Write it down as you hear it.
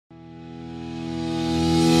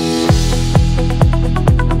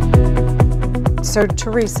So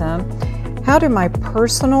Teresa, how do my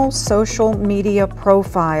personal social media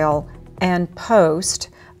profile and post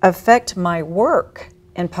affect my work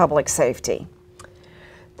in public safety?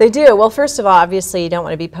 They do. Well, first of all, obviously you don't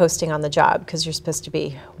want to be posting on the job because you're supposed to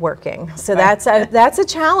be working. So that's a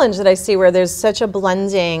challenge that I see, where there's such a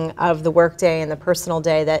blending of the work day and the personal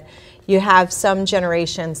day that you have some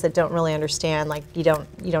generations that don't really understand, like you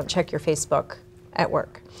don't check your Facebook at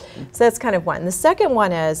work. So that's kind of one. The second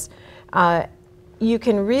one is you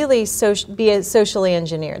can really be socially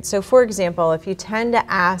engineered. So for example, if you tend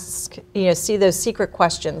to ask, see those secret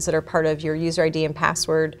questions that are part of your user ID and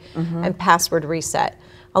password and password reset,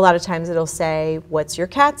 a lot of times it'll say, what's your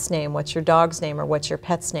cat's name, what's your dog's name, or what's your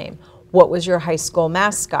pet's name? What was your high school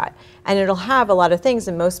mascot? And it'll have a lot of things,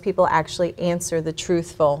 and most people actually answer the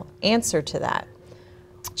truthful answer to that.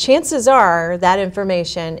 Chances are that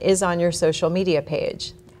information is on your social media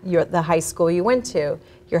page. The high school you went to,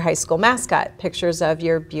 your high school mascot, pictures of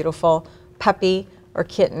your beautiful puppy or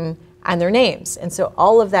kitten and their names. And so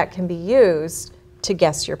all of that can be used to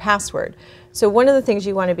guess your password. So one of the things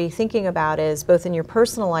you want to be thinking about is, both in your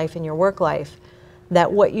personal life and your work life, that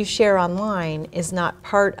what you share online is not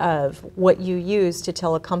part of what you use to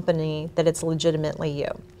tell a company that it's legitimately you.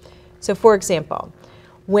 So for example,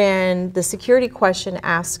 when the security question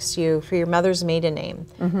asks you for your mother's maiden name,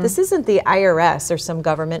 this isn't the IRS or some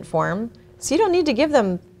government form, so you don't need to give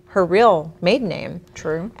them her real maiden name.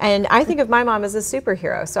 True. And I think of my mom as a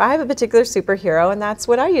superhero. So I have a particular superhero, and that's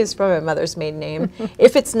what I use for my mother's maiden name,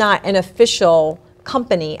 if it's not an official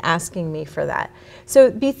company asking me for that. So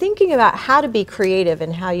be thinking about how to be creative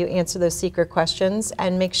in how you answer those secret questions,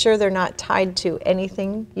 and make sure they're not tied to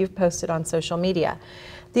anything you've posted on social media.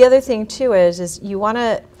 The other thing too is you want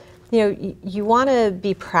to, you want to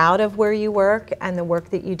be proud of where you work and the work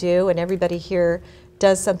that you do, and everybody here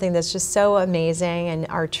does something that's just so amazing and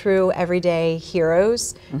are true everyday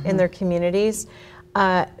heroes in their communities.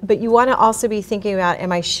 But you want to also be thinking about,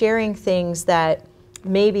 am I sharing things that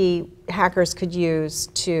maybe hackers could use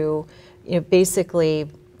to basically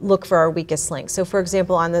look for our weakest links? So for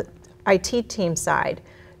example, on the IT team side,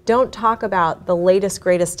 don't talk about the latest,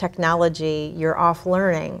 greatest technology you're off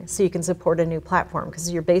learning so you can support a new platform,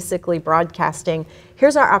 because you're basically broadcasting,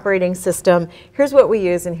 here's our operating system, here's what we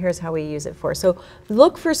use, and here's how we use it for. So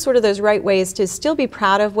look for sort of those right ways to still be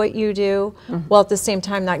proud of what you do, while at the same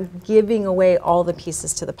time not giving away all the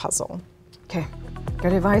pieces to the puzzle. Okay,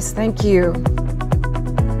 good advice, thank you.